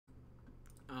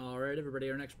right,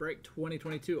 everybody, our next break,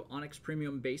 2022 Onyx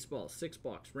Premium Baseball,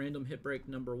 6-box, random hit break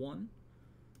number 1.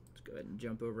 Let's go ahead and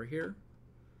jump over here.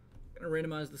 I'm going to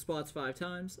randomize the spots 5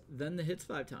 times, then the hits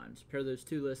 5 times. Pair those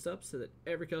two lists up so that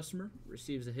every customer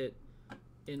receives a hit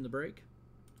in the break.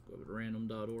 Go over to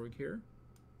random.org here.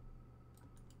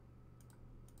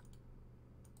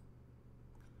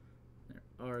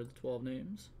 There are the 12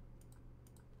 names.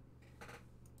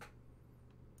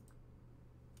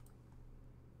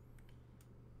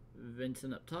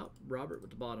 Vincent up top, Robert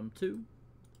with the bottom 2.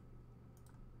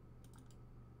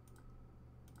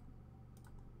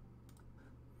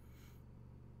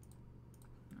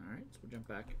 Alright, so we'll jump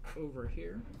back over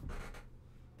here.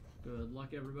 Good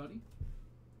luck, everybody.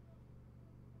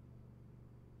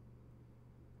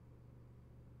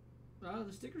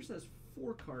 The sticker says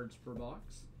 4 cards per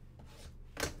box.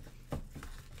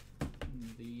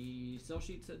 The sell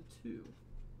sheet said 2.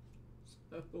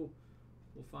 So we'll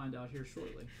find out here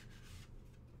shortly.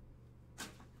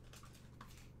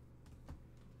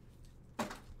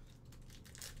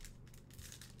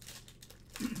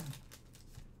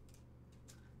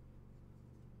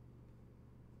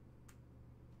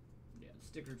 Yeah, the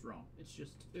sticker's wrong. It's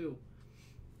just 2.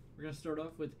 We're going to start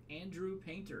off with Andrew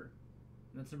Painter.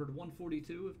 And that's numbered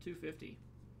 142 of 250.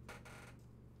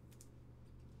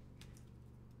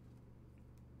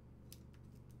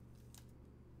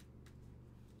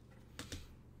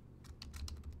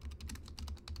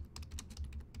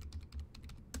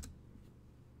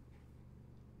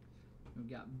 We've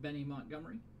got Benny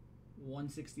Montgomery,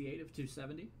 168 of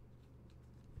 270.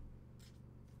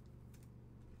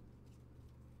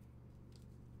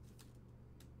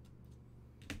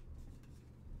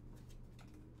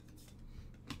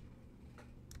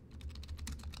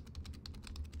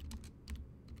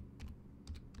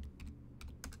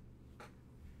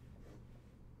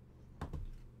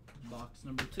 Box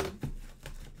number 2.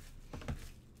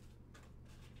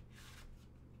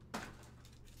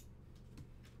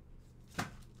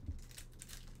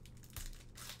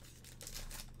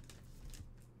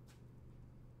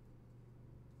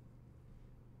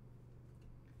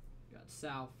 Got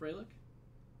Sal Frelick,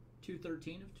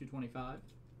 213 of 225.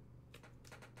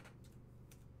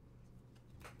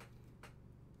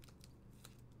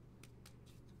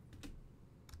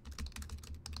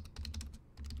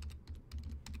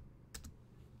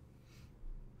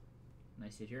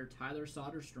 Nice hit here, Tyler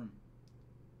Soderstrom,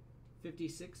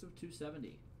 56 of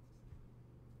 270.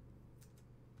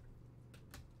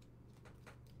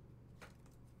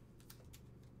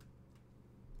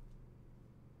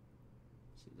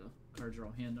 See, the cards are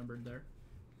all hand numbered there.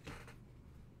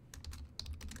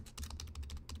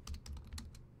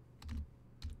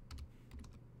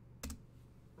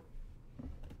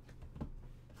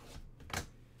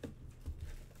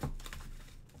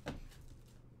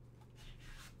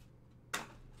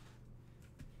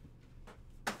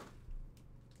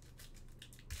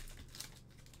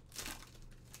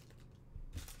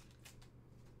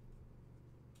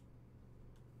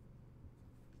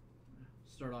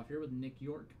 Start off here with Nick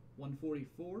York,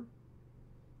 144.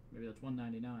 Maybe that's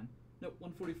 199. Nope,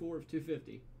 144 of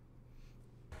 250.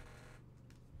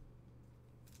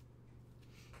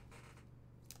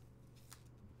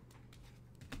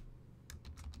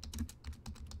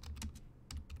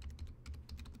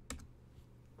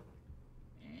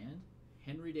 And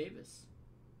Henry Davis,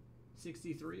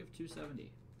 63 of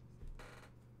 270.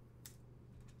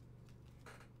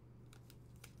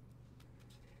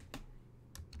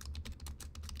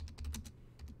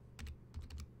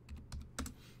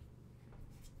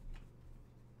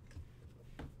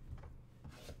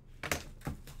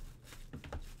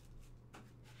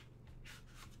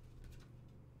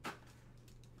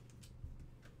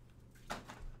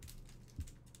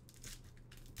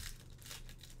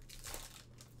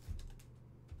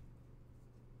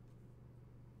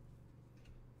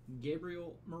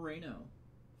 Gabriel Moreno,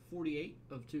 48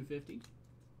 of 250.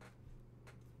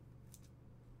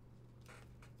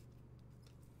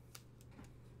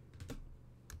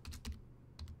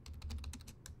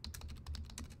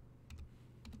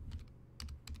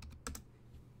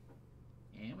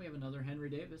 And we have another Henry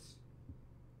Davis,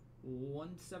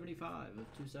 175 of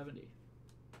 270.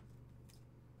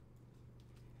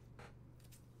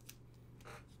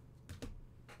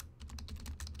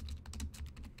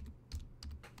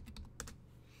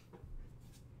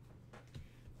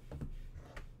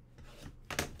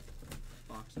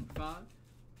 Box number 5.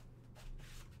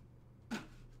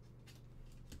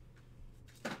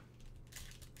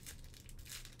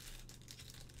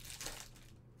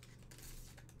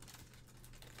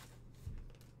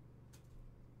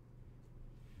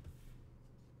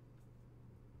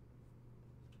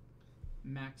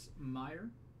 Max Meyer,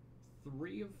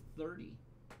 3 of 30.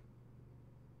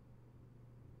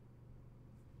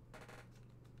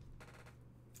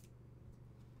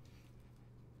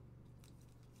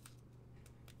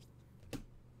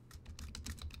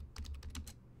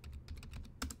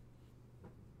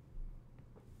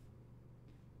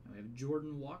 We have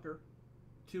Jordan Walker,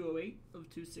 208 of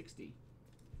 260.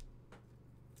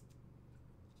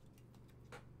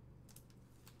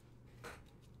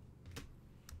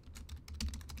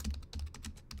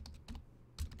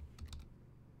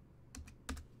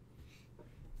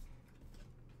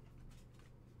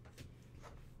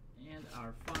 And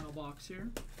our final box here.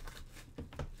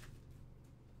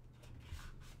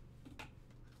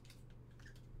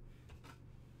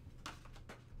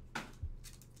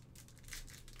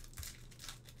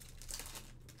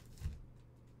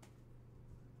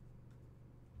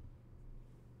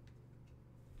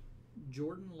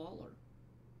 Jordan Lawler,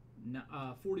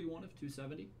 41 of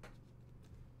 270.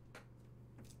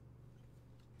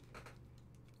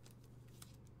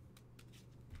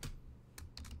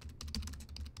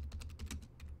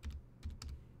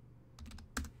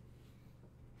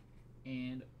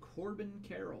 And Corbin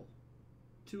Carroll,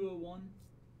 201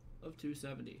 of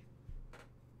 270.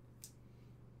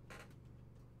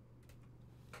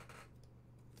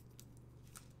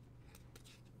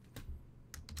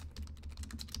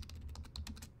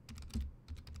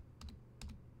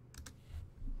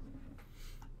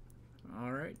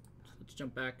 All right, so let's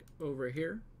jump back over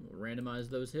here. We'll randomize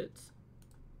those hits.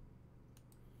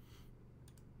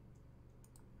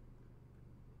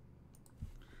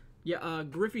 Yeah,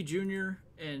 Griffey Jr.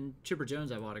 and Chipper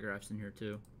Jones have autographs in here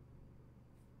too.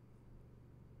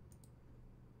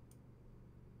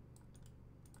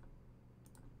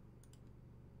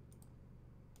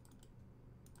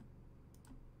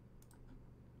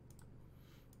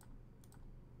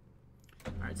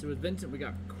 All right, so with Vincent, we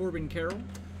got Corbin Carroll,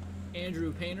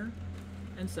 Andrew Painter,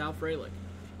 and Sal Frelick.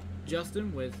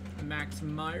 Justin with Max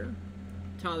Meyer,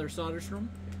 Tyler Soderstrom,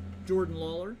 Jordan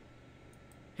Lawler,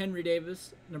 Henry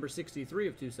Davis, number 63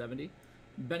 of 270,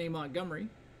 Benny Montgomery,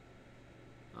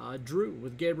 Drew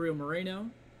with Gabriel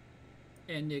Moreno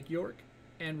and Nick York,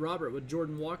 and Robert with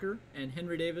Jordan Walker and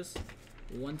Henry Davis,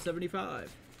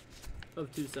 175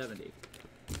 of 270.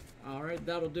 All right,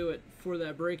 that'll do it for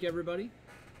that break, everybody.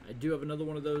 I do have another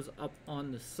one of those up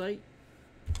on the site.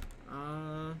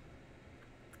 I'll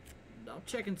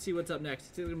check and see what's up next.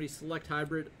 It's either going to be Select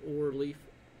Hybrid or Leaf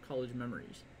College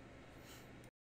Memories.